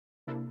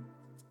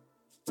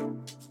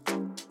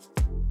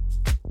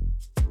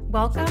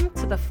Welcome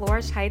to the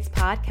Flourish Heights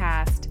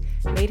podcast,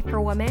 made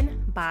for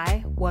women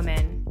by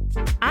women.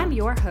 I'm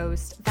your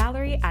host,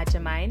 Valerie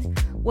Adjamine,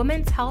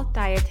 women's health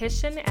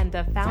dietitian and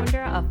the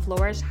founder of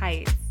Flourish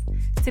Heights.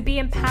 To be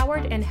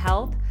empowered in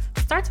health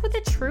starts with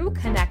a true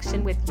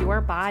connection with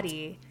your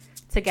body.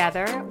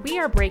 Together, we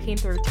are breaking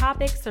through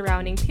topics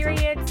surrounding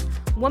periods,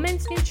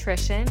 women's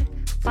nutrition,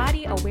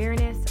 body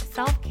awareness,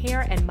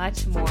 self-care, and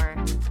much more.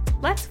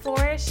 Let's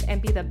flourish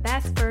and be the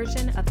best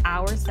version of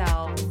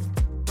ourselves.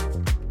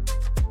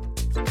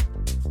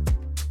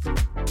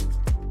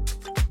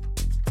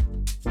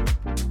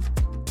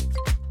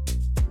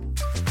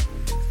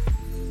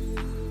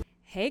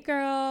 Hey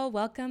girl,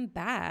 welcome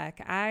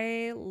back.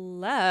 I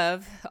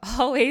love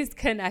always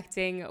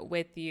connecting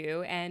with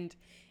you, and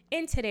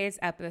in today's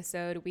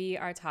episode, we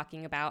are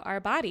talking about our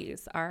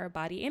bodies, our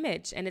body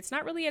image, and it's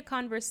not really a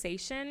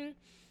conversation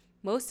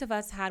most of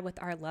us had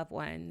with our loved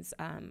ones,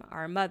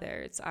 our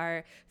mothers,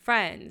 our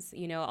friends.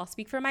 I'll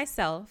speak for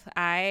myself.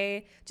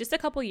 I, just a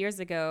couple years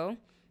ago,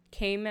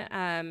 came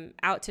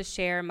out to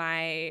share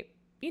my,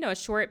 a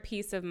short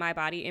piece of my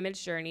body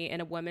image journey in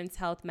a Women's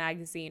Health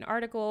magazine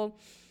article,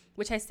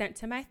 which I sent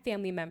to my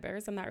family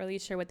members. I'm not really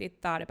sure what they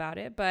thought about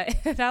it, but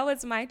that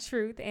was my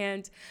truth.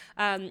 And,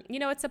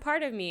 it's a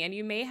part of me. And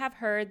you may have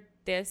heard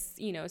this,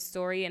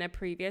 story in a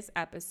previous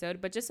episode,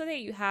 but just so that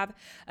you have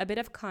a bit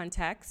of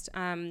context,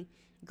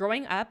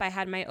 growing up, I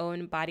had my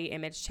own body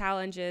image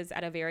challenges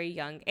at a very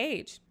young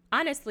age.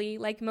 Honestly,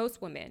 like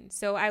most women.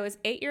 So I was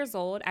 8 years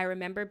old. I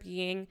remember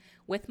being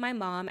with my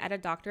mom at a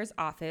doctor's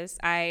office.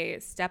 I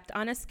stepped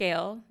on a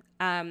scale,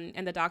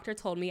 and the doctor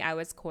told me I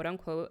was quote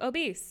unquote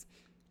obese.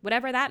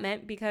 Whatever that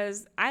meant,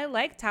 because I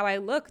liked how I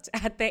looked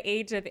at the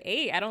age of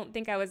 8. I don't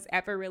think I was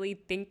ever really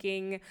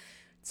thinking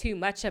too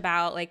much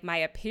about like my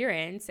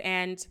appearance.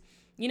 And,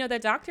 the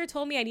doctor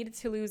told me I needed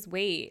to lose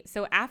weight.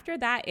 So after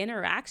that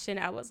interaction,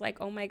 I was like,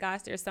 oh my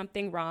gosh, there's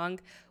something wrong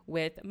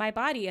with my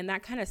body. And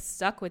that kind of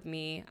stuck with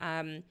me,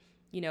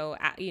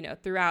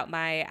 throughout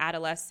my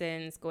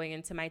adolescence, going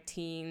into my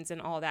teens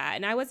and all that.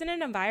 And I was in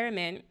an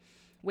environment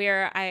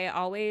where I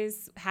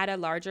always had a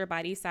larger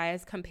body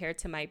size compared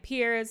to my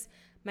peers.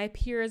 My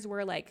peers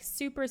were like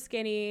super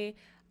skinny.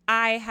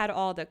 I had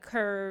all the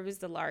curves,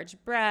 the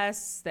large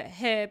breasts, the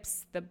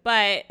hips, the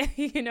butt,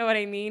 you know what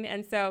I mean?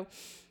 And so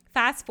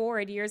fast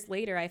forward years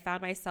later, I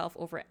found myself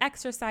over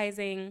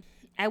exercising.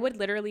 I would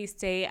literally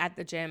stay at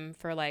the gym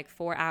for like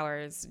 4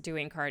 hours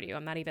doing cardio.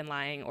 I'm not even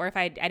lying. Or if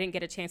I didn't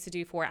get a chance to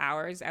do 4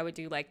 hours, I would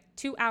do like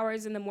 2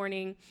 hours in the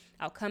morning.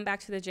 I'll come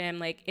back to the gym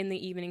like in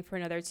the evening for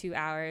another 2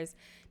 hours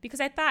because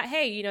I thought,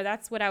 hey,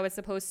 that's what I was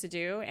supposed to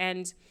do.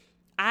 And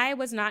I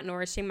was not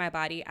nourishing my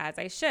body as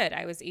I should.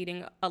 I was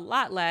eating a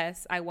lot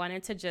less. I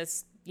wanted to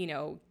just,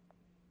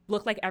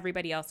 look like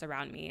everybody else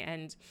around me.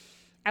 And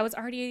I was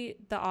already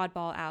the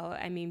oddball out.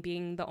 I mean,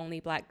 being the only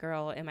Black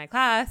girl in my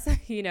class,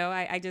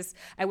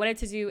 I wanted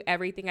to do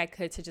everything I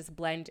could to just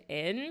blend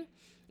in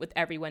with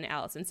everyone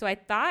else. And so I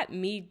thought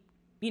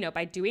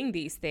by doing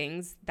these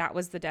things, that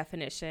was the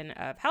definition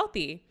of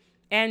healthy.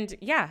 And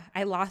yeah,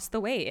 I lost the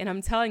weight. And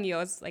I'm telling you, I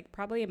was like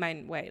probably in my,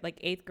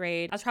 8th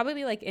grade. I was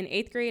probably like in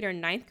 8th grade or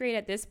 9th grade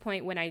at this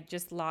point when I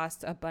just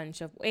lost a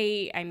bunch of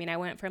weight. I mean, I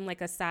went from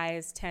like a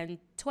size 10,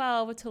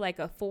 12 to like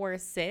a 4,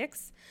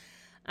 6.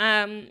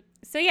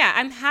 So yeah,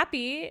 I'm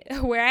happy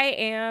where I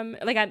am.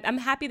 Like I'm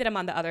happy that I'm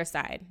on the other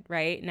side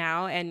right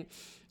now. And,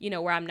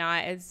 where I'm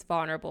not as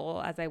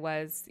vulnerable as I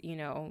was,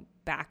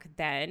 back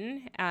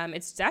then.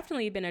 It's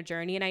definitely been a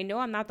journey. And I know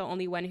I'm not the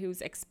only one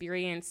who's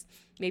experienced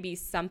maybe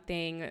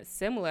something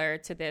similar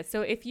to this.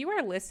 So if you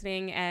are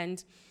listening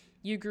and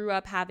you grew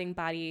up having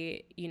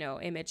body,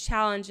 image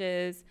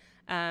challenges,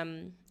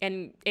 and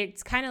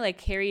it's kind of like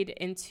carried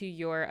into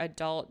your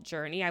adult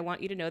journey, I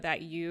want you to know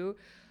that you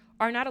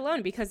are not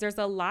alone because there's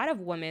a lot of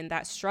women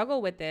that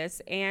struggle with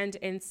this and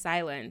in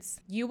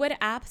silence. You would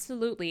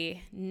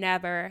absolutely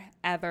never,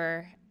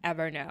 ever,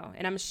 ever know.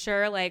 And I'm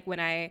sure like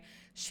when I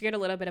shared a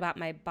little bit about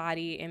my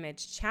body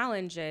image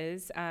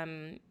challenges,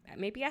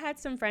 maybe I had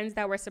some friends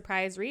that were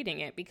surprised reading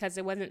it because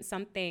it wasn't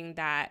something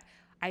that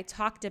I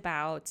talked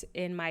about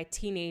in my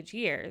teenage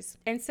years.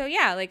 And so,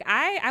 yeah, like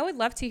I would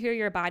love to hear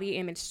your body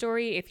image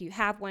story. If you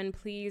have one,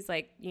 please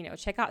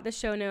check out the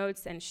show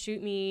notes and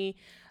shoot me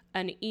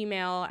an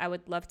email. I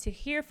would love to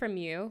hear from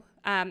you.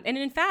 And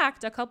in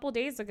fact, a couple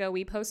days ago,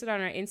 we posted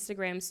on our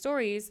Instagram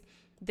stories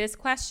this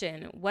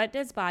question: what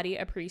does body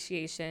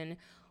appreciation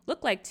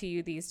look like to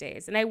you these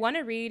days? And I want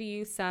to read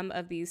you some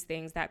of these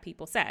things that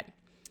people said.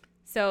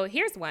 So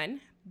here's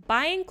one: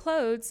 buying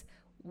clothes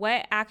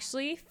what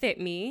actually fit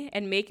me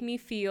and make me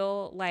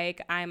feel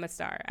like I'm a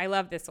star. I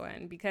love this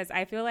one because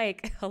I feel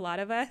like a lot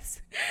of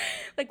us,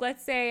 like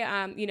let's say,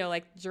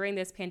 during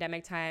this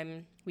pandemic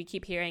time, we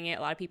keep hearing it.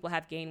 A lot of people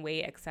have gained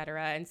weight,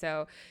 etc. And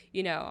so,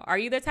 are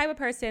you the type of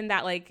person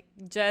that like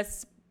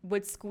just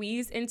would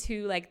squeeze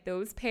into like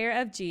those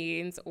pair of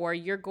jeans, or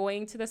you're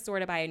going to the store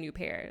to buy a new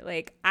pair?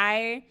 Like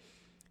I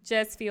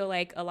just feel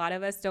like a lot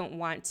of us don't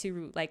want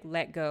to like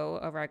let go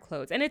of our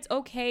clothes. And it's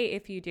okay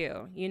if you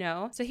do,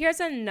 So here's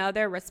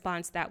another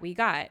response that we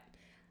got.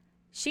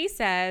 She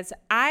says,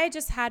 I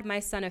just had my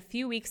son a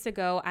few weeks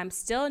ago. I'm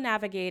still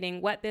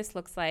navigating what this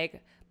looks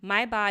like.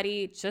 My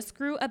body just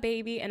grew a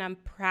baby and I'm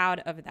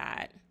proud of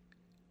that.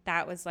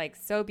 That was like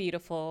so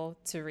beautiful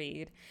to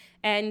read.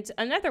 And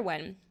another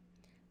one,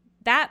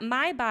 that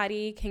my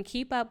body can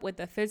keep up with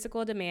the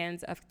physical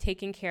demands of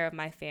taking care of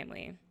my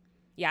family.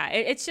 Yeah,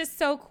 it's just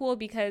so cool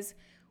because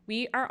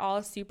we are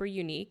all super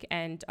unique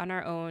and on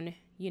our own,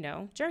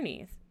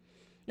 journeys.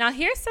 Now,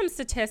 here's some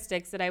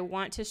statistics that I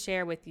want to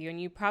share with you,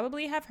 and you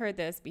probably have heard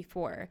this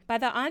before. By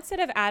the onset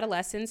of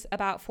adolescence,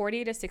 about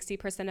 40 to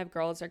 60% of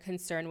girls are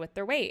concerned with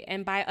their weight.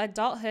 And by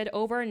adulthood,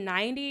 over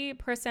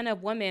 90%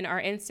 of women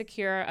are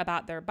insecure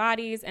about their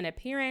bodies and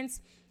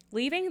appearance,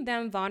 leaving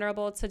them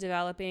vulnerable to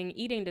developing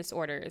eating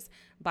disorders,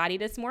 body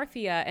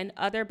dysmorphia, and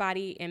other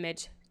body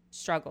image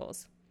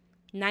struggles.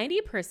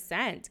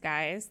 90%,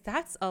 guys,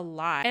 that's a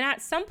lot. And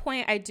at some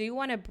point, I do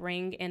want to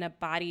bring in a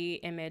body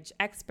image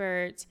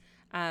expert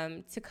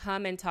to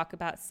come and talk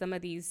about some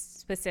of these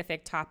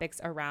specific topics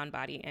around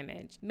body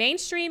image.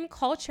 Mainstream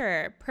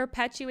culture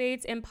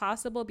perpetuates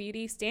impossible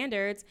beauty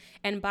standards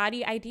and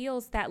body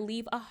ideals that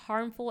leave a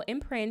harmful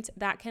imprint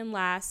that can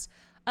last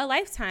a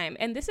lifetime.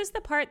 And this is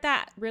the part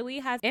that really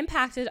has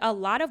impacted a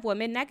lot of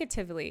women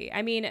negatively.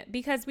 I mean,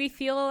 because we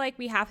feel like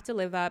we have to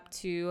live up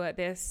to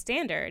this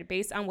standard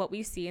based on what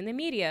we see in the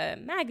media,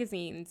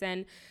 magazines,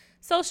 and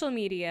social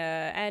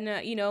media,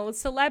 and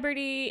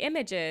celebrity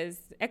images,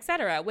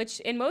 etc., which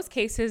in most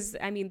cases,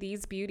 I mean,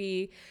 these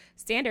beauty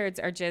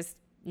standards are just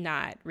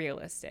not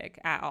realistic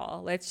at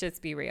all. Let's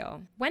just be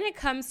real. When it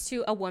comes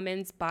to a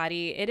woman's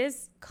body, it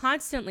is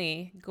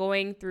constantly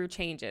going through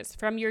changes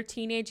from your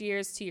teenage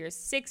years to your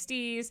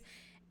 60s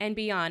and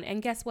beyond.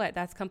 And guess what?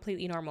 That's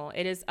completely normal.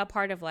 It is a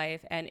part of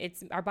life, and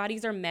our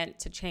bodies are meant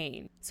to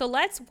change. So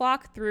let's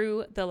walk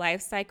through the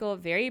life cycle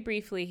very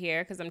briefly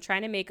here because I'm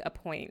trying to make a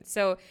point.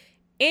 So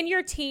in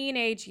your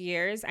teenage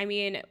years, I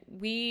mean,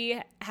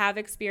 we have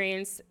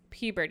experienced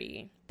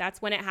puberty.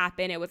 That's when it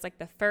happened. It was like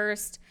the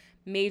first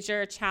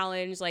major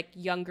challenge like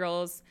young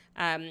girls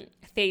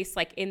face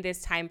like in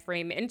this time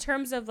frame in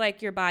terms of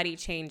like your body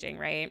changing,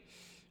 right?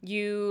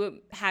 You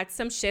had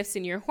some shifts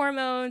in your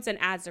hormones, and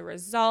as a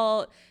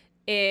result,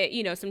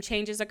 some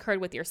changes occurred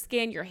with your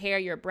skin, your hair,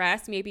 your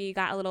breasts. Maybe you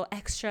got a little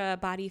extra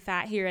body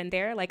fat here and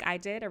there, like I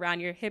did, around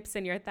your hips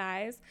and your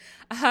thighs.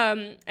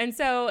 And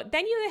so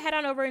then you head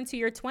on over into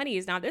your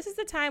 20s. Now, this is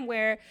the time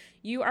where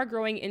you are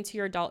growing into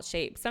your adult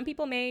shape. Some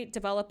people may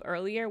develop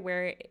earlier,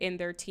 where in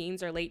their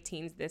teens or late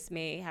teens, this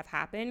may have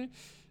happened.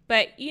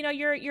 But,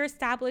 you're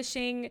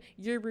establishing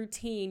your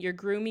routine, your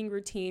grooming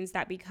routines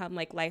that become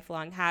like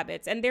lifelong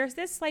habits. And there's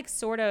this like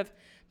sort of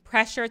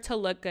pressure to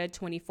look good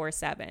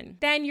 24/7.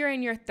 Then you're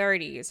in your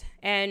 30s,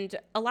 and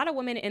a lot of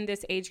women in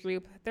this age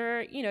group,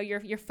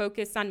 you're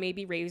focused on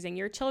maybe raising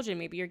your children.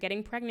 Maybe you're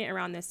getting pregnant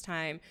around this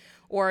time,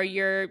 or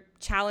you're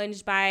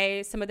challenged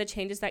by some of the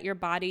changes that your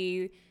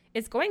body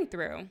is going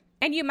through.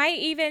 And you might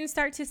even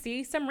start to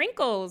see some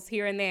wrinkles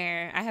here and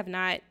there. I have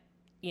not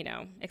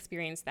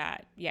experienced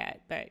that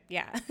yet, but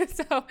yeah.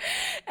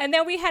 And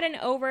then we head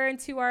over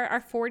into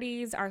our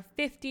 40s, our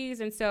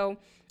 50s,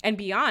 and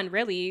beyond,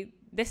 really.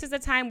 This is a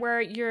time where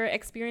you're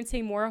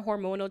experiencing more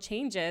hormonal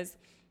changes,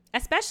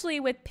 especially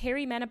with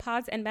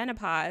perimenopause and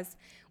menopause,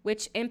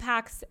 which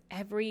impacts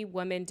every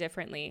woman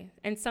differently.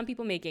 And some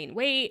people may gain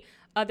weight,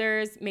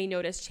 others may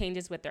notice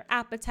changes with their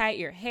appetite,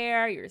 your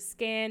hair, your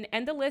skin,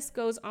 and the list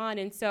goes on.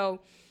 And so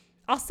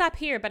I'll stop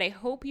here, but I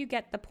hope you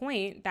get the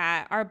point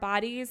that our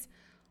bodies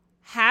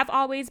have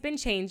always been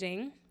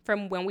changing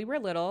from when we were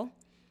little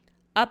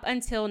up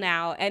until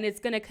now, and it's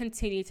going to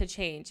continue to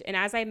change. And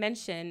as I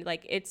mentioned,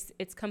 like it's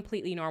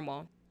completely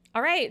normal.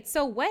 All right,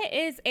 so what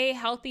is a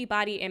healthy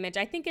body image?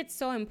 I think it's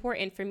so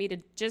important for me to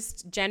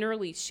just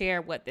generally share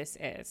what this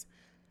is.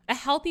 A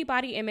healthy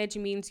body image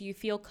means you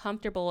feel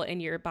comfortable in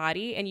your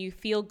body and you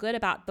feel good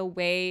about the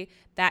way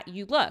that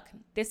you look.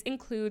 This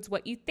includes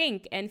what you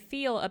think and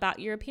feel about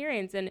your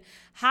appearance and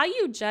how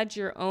you judge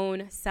your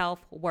own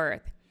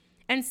self-worth.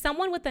 And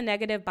someone with a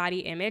negative body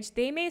image,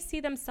 they may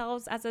see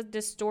themselves as a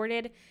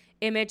distorted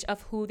image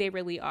of who they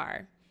really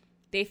are.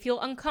 They feel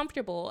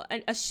uncomfortable,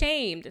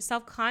 ashamed,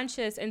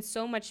 self-conscious, and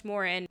so much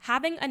more. And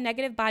having a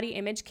negative body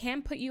image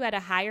can put you at a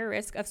higher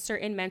risk of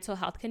certain mental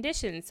health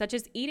conditions, such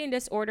as eating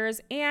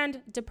disorders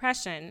and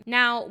depression.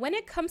 Now, when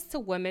it comes to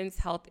women's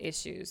health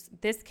issues,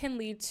 this can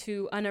lead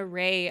to an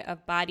array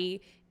of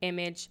body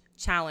image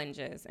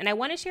challenges. And I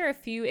want to share a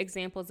few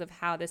examples of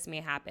how this may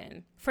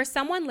happen. For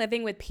someone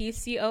living with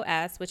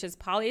PCOS, which is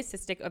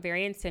polycystic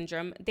ovarian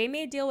syndrome, they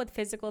may deal with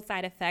physical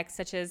side effects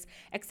such as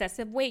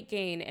excessive weight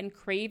gain and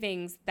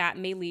cravings that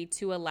may lead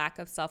to a lack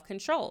of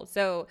self-control.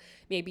 So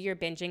maybe you're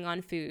binging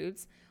on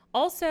foods.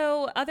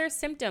 Also, other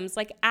symptoms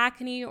like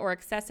acne or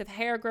excessive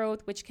hair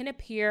growth, which can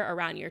appear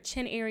around your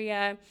chin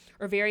area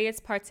or various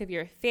parts of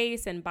your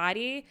face and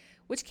body,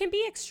 which can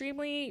be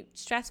extremely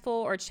stressful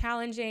or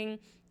challenging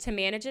to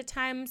manage at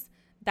times,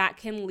 that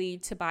can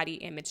lead to body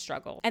image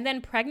struggle. And then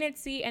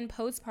pregnancy and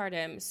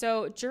postpartum.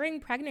 So during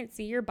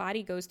pregnancy, your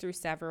body goes through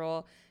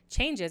several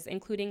changes,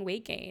 including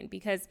weight gain,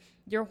 because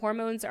your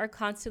hormones are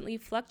constantly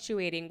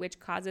fluctuating, which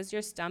causes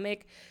your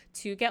stomach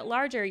to get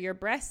larger, your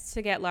breasts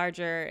to get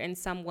larger in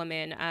some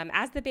women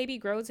as the baby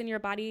grows and your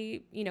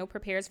body,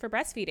 prepares for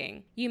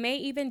breastfeeding. You may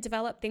even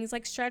develop things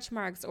like stretch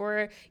marks,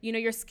 or,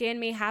 your skin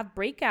may have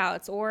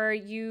breakouts, or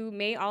you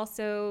may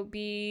also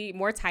be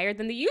more tired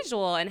than the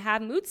usual and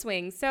have mood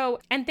swings.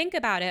 And think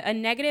about it, a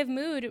negative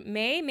mood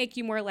may make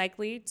you more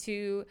likely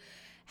to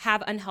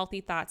have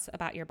unhealthy thoughts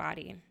about your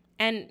body.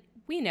 And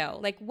we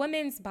know,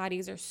 women's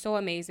bodies are so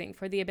amazing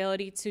for the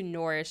ability to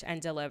nourish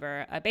and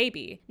deliver a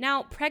baby.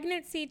 Now,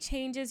 pregnancy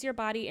changes your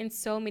body in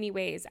so many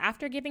ways.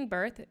 After giving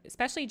birth,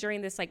 especially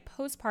during this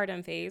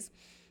postpartum phase,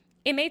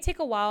 it may take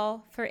a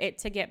while for it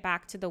to get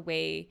back to the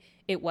way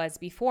it was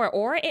before,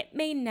 or it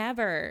may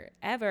never,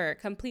 ever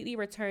completely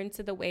return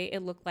to the way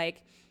it looked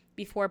like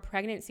before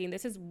pregnancy. And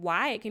this is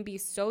why it can be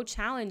so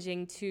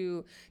challenging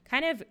to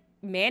kind of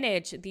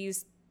manage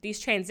these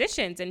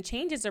transitions and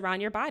changes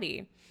around your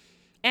body.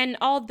 And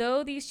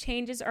although these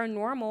changes are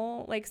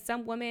normal,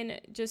 some women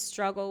just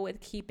struggle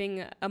with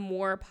keeping a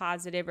more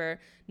positive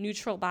or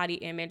neutral body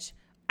image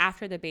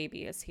after the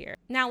baby is here.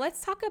 Now,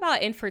 let's talk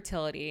about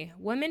infertility.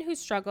 Women who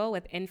struggle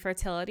with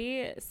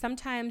infertility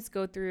sometimes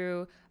go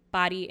through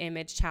body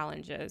image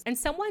challenges. And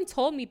someone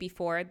told me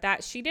before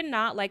that she did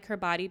not like her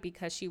body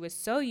because she was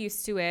so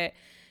used to it,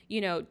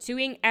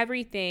 doing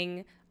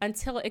everything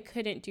until it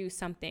couldn't do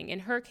something. In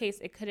her case,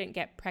 it couldn't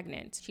get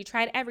pregnant. She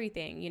tried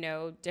everything,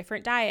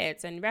 different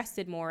diets, and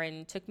rested more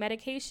and took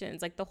medications,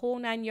 the whole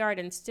 9 yards,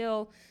 and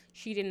still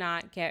she did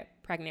not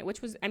get pregnant,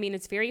 which was,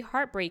 it's very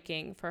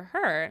heartbreaking for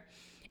her.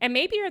 And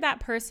maybe you're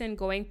that person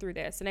going through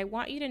this. And I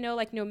want you to know,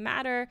 no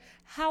matter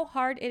how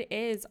hard it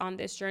is on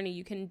this journey,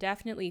 you can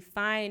definitely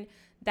find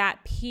that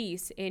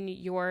peace in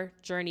your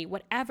journey,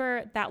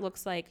 whatever that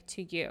looks like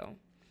to you.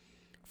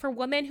 For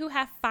women who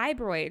have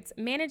fibroids,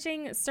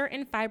 managing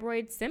certain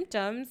fibroid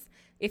symptoms,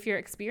 if you're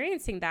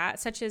experiencing that,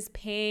 such as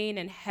pain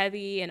and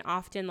heavy and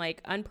often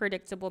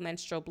unpredictable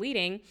menstrual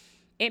bleeding,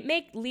 it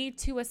may lead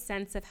to a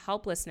sense of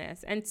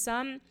helplessness. And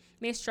some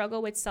may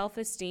struggle with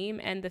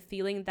self-esteem and the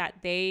feeling that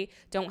they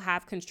don't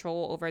have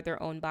control over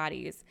their own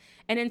bodies.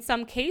 And in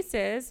some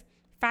cases,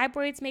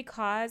 fibroids may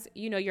cause,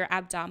 your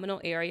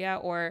abdominal area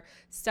or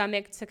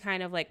stomach to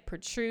kind of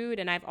protrude.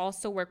 And I've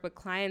also worked with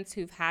clients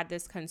who've had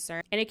this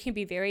concern. And it can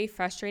be very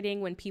frustrating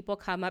when people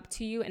come up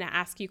to you and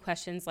ask you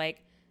questions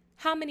like,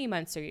 how many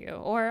months are you?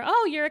 Or,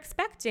 oh, you're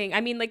expecting.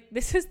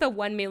 This is the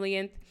 1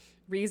 millionth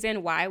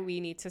reason why we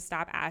need to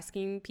stop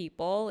asking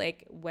people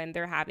when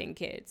they're having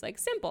kids.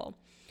 Simple.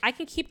 I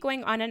can keep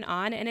going on,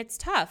 and it's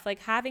tough,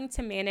 having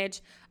to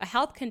manage a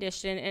health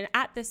condition and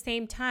at the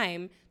same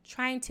time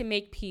trying to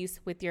make peace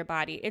with your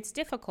body. It's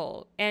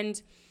difficult.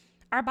 And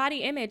our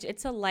body image,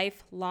 it's a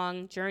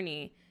lifelong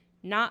journey,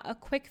 not a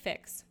quick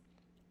fix.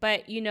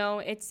 But,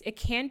 it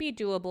can be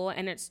doable,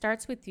 and it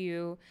starts with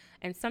you.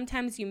 And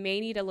sometimes you may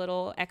need a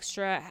little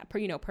extra,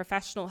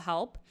 professional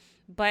help,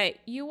 but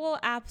you will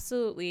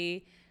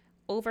absolutely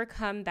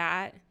overcome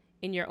that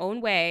in your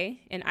own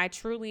way. And I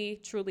truly,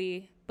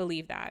 truly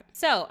believe that.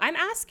 So I'm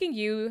asking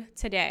you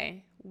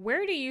today,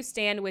 where do you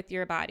stand with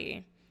your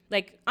body?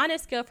 On a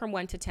scale from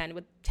 1 to 10,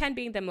 with 10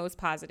 being the most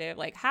positive,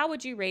 how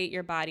would you rate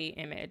your body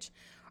image?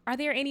 Are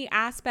there any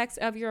aspects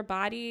of your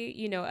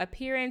body,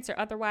 appearance or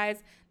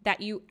otherwise,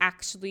 that you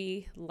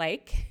actually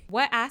like?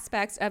 What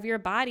aspects of your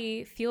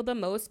body feel the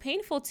most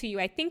painful to you?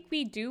 I think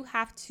we do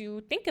have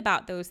to think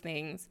about those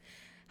things.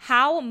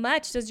 How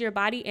much does your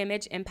body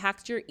image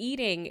impact your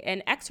eating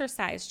and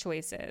exercise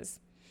choices?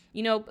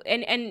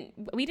 And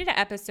we did an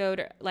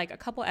episode a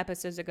couple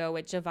episodes ago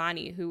with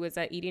Giovanni, who was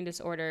an eating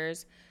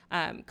disorders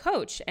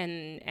coach,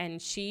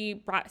 and she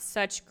brought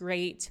such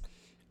great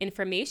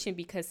information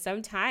because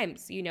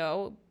sometimes,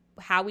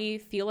 how we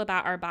feel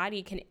about our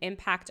body can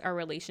impact our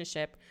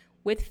relationship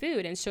with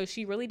food. And so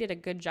she really did a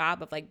good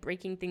job of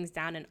breaking things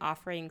down and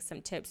offering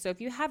some tips. So if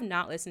you have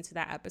not listened to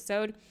that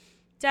episode,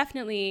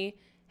 definitely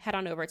head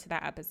on over to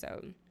that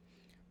episode.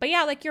 But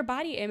yeah, your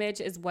body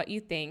image is what you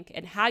think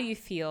and how you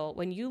feel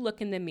when you look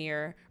in the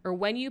mirror or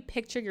when you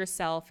picture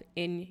yourself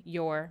in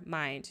your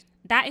mind.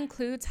 That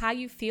includes how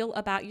you feel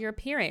about your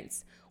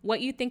appearance,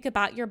 what you think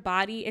about your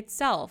body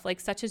itself,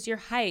 such as your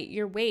height,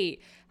 your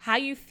weight, how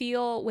you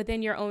feel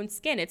within your own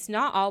skin. It's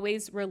not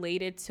always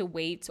related to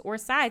weight or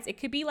size. It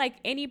could be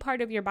any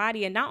part of your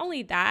body. And not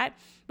only that,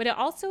 but it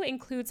also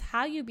includes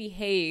how you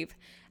behave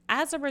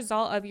as a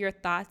result of your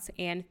thoughts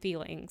and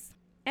feelings.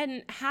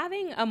 And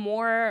having a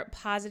more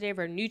positive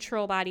or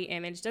neutral body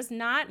image does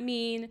not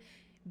mean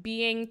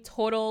being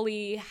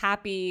totally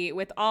happy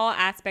with all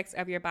aspects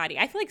of your body.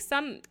 I feel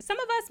some of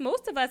us,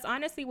 most of us,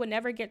 honestly, would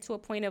never get to a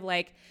point of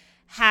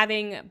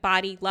having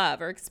body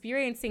love or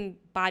experiencing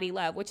body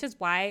love, which is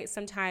why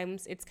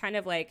sometimes it's kind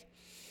of I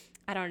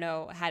don't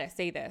know how to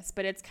say this,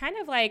 but it's kind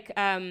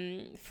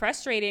of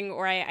frustrating,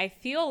 or I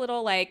feel a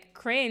little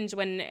cringe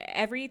when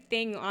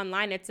everything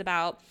online, it's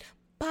about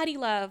body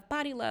love,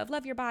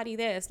 love your body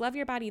this, love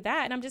your body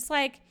that. And I'm just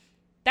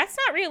That's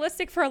not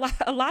realistic for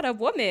a lot of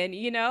women,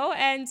 you know?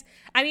 And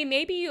I mean,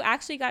 maybe you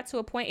actually got to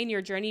a point in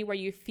your journey where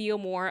you feel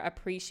more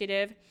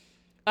appreciative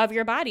of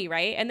your body,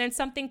 right? And then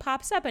something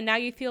pops up and now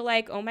you feel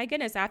like, oh my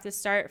goodness, I have to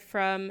start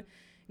from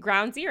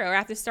ground zero. I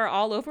have to start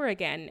all over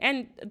again.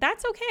 And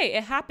that's okay.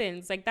 It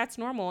happens. Like, that's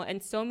normal.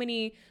 And so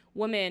many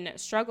women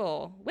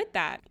struggle with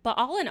that. But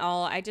all in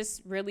all, I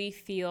just really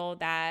feel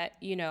that,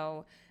 you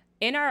know,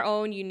 in our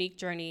own unique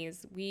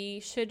journeys,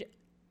 we should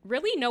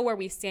really know where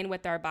we stand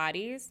with our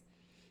bodies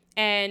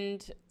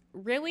and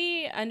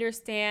really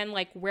understand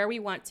like where we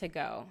want to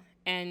go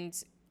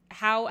and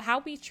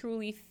how we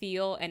truly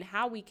feel and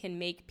how we can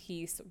make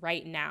peace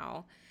right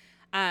now.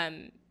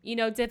 You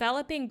know,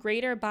 developing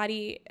greater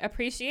body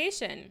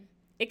appreciation.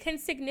 It can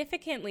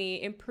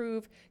significantly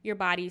improve your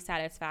body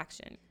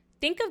satisfaction.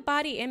 Think of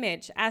body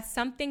image as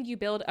something you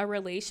build a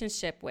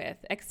relationship with,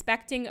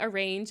 expecting a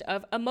range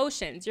of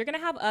emotions. You're going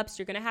to have ups,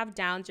 you're going to have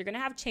downs, you're going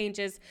to have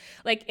changes.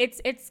 Like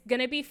it's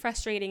going to be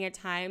frustrating at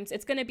times.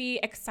 It's going to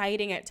be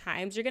exciting at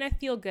times. You're going to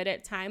feel good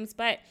at times,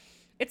 but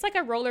it's like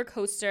a roller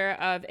coaster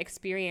of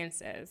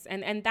experiences.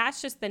 And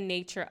that's just the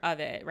nature of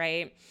it,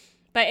 right?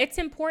 But it's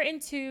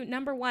important to,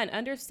 number one,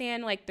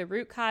 understand like the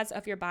root cause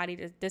of your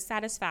body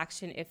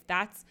dissatisfaction if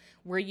that's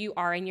where you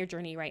are in your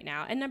journey right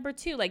now. And number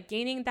two, like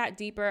gaining that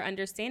deeper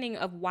understanding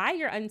of why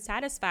you're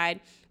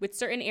unsatisfied with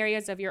certain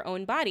areas of your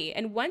own body.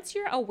 And once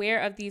you're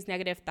aware of these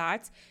negative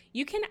thoughts,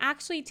 you can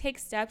actually take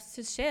steps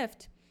to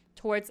shift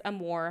towards a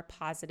more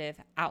positive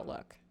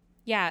outlook.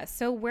 Yeah,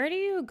 so where do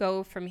you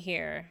go from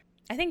here?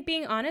 I think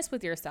being honest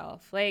with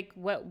yourself, like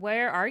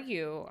where are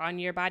you on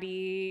your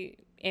body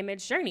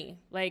image journey?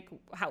 Like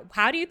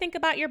how do you think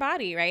about your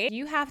body, right?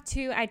 You have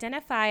to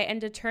identify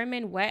and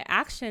determine what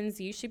actions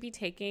you should be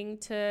taking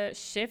to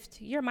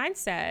shift your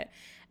mindset.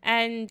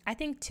 And I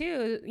think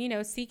too, you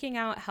know, seeking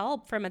out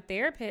help from a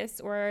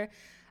therapist or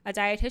a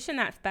dietitian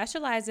that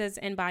specializes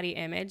in body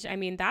image. I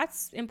mean,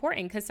 that's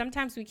important because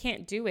sometimes we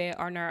can't do it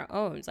on our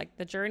own. Like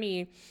the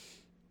journey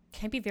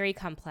can be very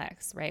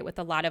complex, right? With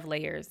a lot of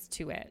layers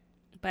to it.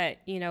 But,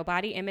 you know,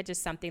 body image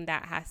is something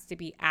that has to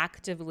be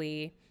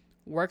actively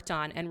worked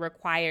on and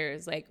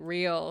requires like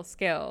real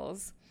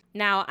skills.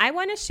 Now, I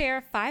want to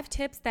share 5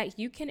 tips that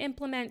you can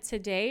implement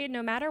today,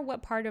 no matter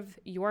what part of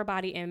your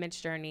body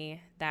image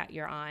journey that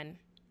you're on.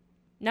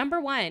 Number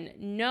 1,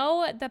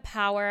 know the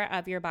power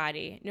of your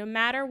body. No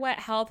matter what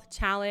health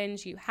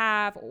challenge you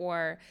have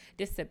or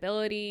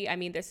disability, I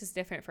mean, this is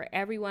different for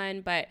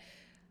everyone, but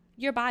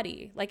your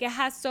body, like it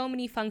has so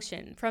many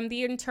functions, from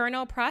the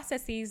internal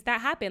processes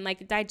that happen,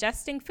 like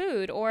digesting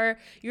food, or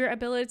your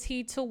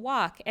ability to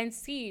walk and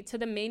see, to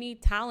the many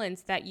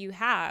talents that you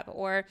have,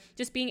 or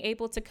just being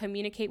able to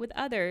communicate with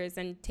others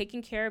and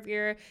taking care of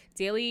your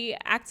daily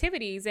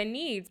activities and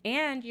needs,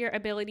 and your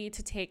ability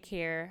to take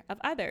care of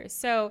others.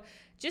 So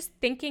just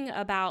thinking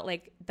about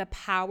like the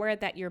power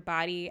that your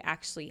body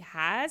actually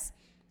has,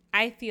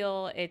 I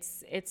feel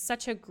it's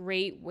such a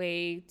great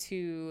way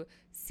to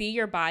see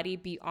your body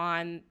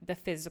beyond the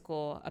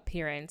physical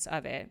appearance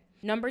of it.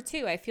 Number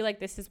 2, I feel like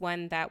this is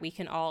one that we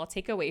can all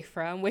take away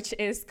from, which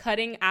is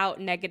cutting out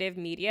negative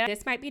media.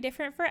 This might be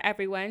different for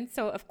everyone.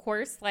 So of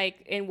course,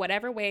 like in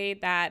whatever way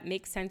that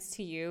makes sense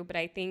to you, but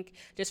I think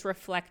just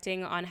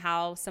reflecting on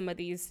how some of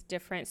these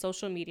different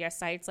social media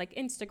sites like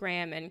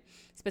Instagram and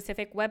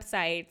specific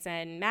websites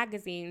and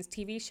magazines,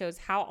 TV shows,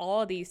 how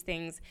all of these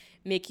things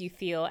make you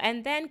feel,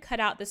 and then cut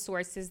out the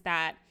sources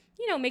that,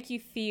 you know, make you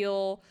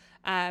feel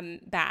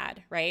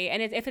bad, right?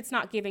 And if it's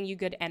not giving you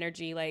good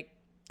energy, like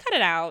cut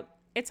it out.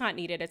 It's not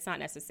needed. It's not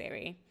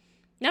necessary.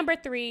 Number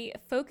 3,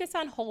 focus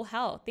on whole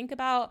health. Think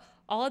about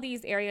all of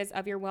these areas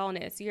of your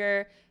wellness,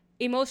 your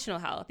emotional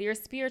health, your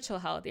spiritual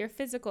health, your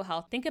physical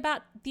health. Think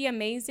about the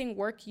amazing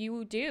work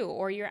you do,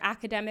 or your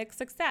academic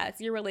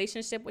success, your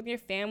relationship with your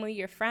family,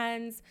 your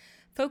friends,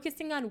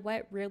 focusing on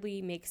what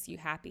really makes you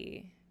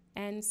happy.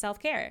 And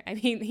self-care. I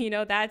mean, you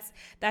know, that's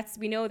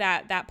we know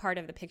that part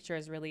of the picture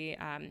is really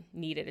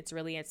needed. It's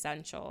really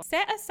essential.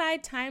 Set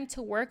aside time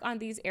to work on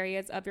these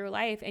areas of your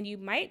life, and you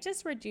might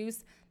just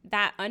reduce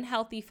that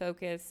unhealthy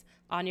focus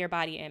on your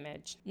body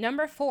image.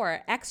 Number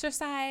 4,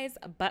 exercise,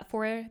 but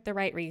for the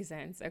right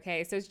reasons.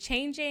 Okay, so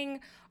changing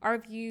our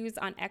views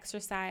on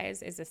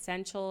exercise is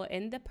essential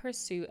in the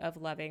pursuit of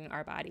loving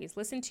our bodies.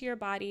 Listen to your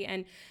body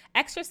and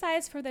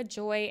exercise for the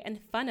joy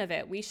and fun of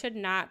it. We should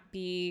not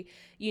be,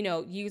 you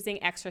know,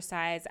 using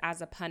exercise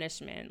as a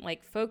punishment.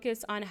 Like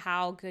focus on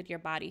how good your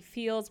body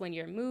feels when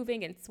you're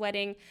moving and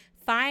sweating.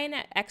 Find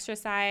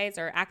exercise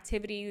or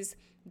activities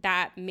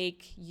that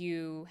make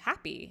you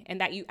happy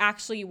and that you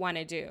actually want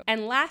to do.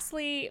 And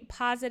lastly,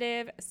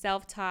 positive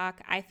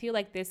self-talk. I feel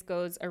like this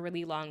goes a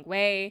really long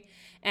way.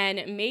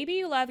 And maybe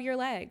you love your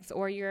legs,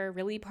 or you're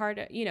really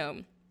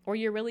or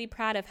you're really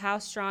proud of how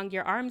strong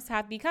your arms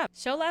have become.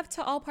 Show love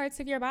to all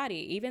parts of your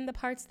body, even the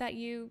parts that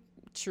you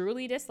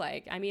truly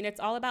dislike. I mean, it's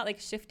all about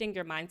like shifting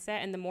your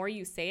mindset, and the more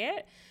you say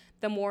it,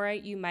 the more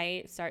you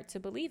might start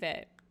to believe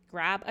it.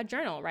 Grab a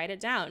journal, write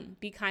it down,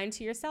 be kind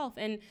to yourself,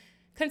 and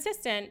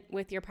consistent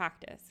with your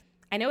practice.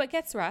 I know it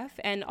gets rough,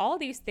 and all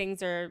these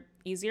things are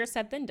easier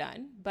said than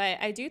done, but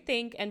I do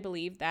think and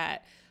believe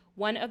that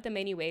one of the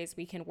many ways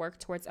we can work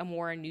towards a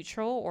more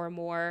neutral or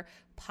more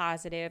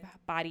positive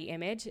body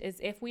image is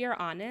if we are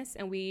honest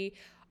and we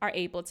are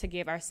able to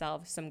give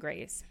ourselves some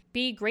grace.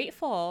 Be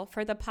grateful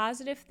for the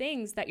positive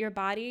things that your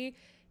body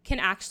can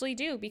actually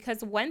do,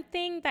 because one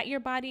thing that your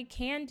body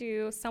can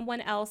do,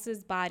 someone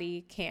else's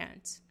body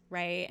can't.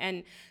 Right?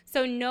 And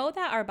so know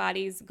that our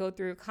bodies go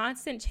through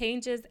constant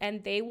changes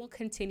and they will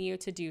continue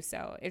to do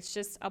so. It's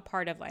just a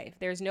part of life.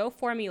 There's no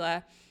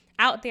formula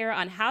out there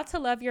on how to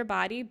love your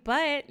body,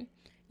 but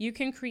you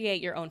can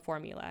create your own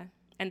formula.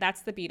 And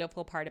that's the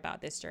beautiful part about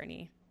this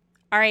journey.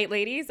 All right,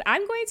 ladies,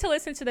 I'm going to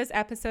listen to this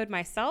episode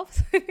myself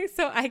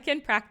so I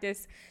can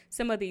practice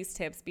some of these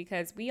tips,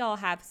 because we all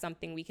have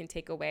something we can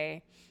take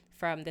away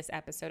from this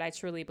episode. I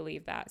truly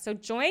believe that. So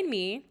join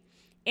me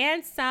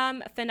and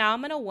some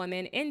phenomenal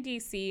women in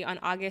DC on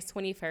August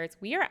 21st.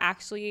 We are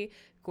actually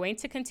going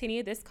to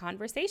continue this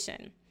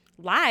conversation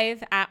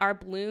live at our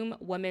Bloom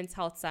Women's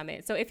Health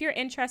Summit. So if you're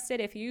interested,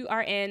 if you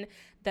are in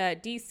the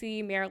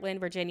DC, Maryland,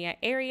 Virginia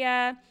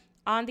area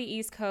on the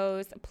East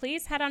Coast,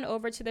 please head on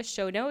over to the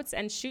show notes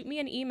and shoot me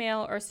an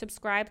email or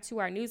subscribe to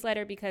our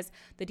newsletter, because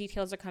the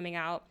details are coming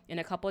out in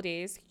a couple of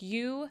days.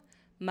 You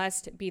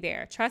must be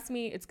there. Trust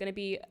me, it's going to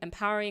be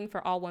empowering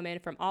for all women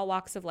from all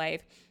walks of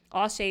life,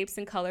 all shapes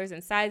and colors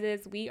and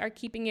sizes. We are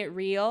keeping it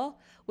real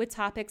with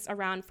topics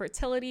around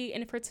fertility,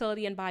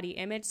 infertility, and body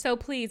image. So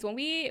please, when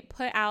we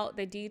put out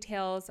the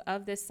details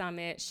of this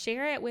summit,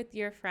 share it with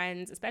your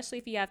friends, especially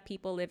if you have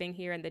people living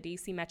here in the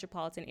DC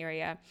metropolitan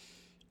area.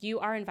 You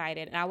are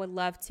invited, and I would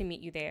love to meet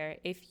you there.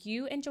 If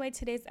you enjoyed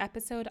today's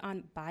episode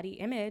on body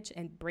image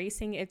and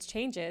bracing its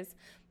changes,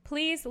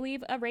 please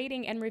leave a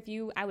rating and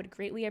review. I would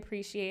greatly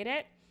appreciate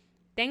it.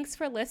 Thanks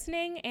for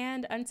listening,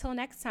 and until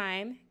next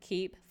time,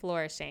 keep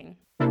flourishing.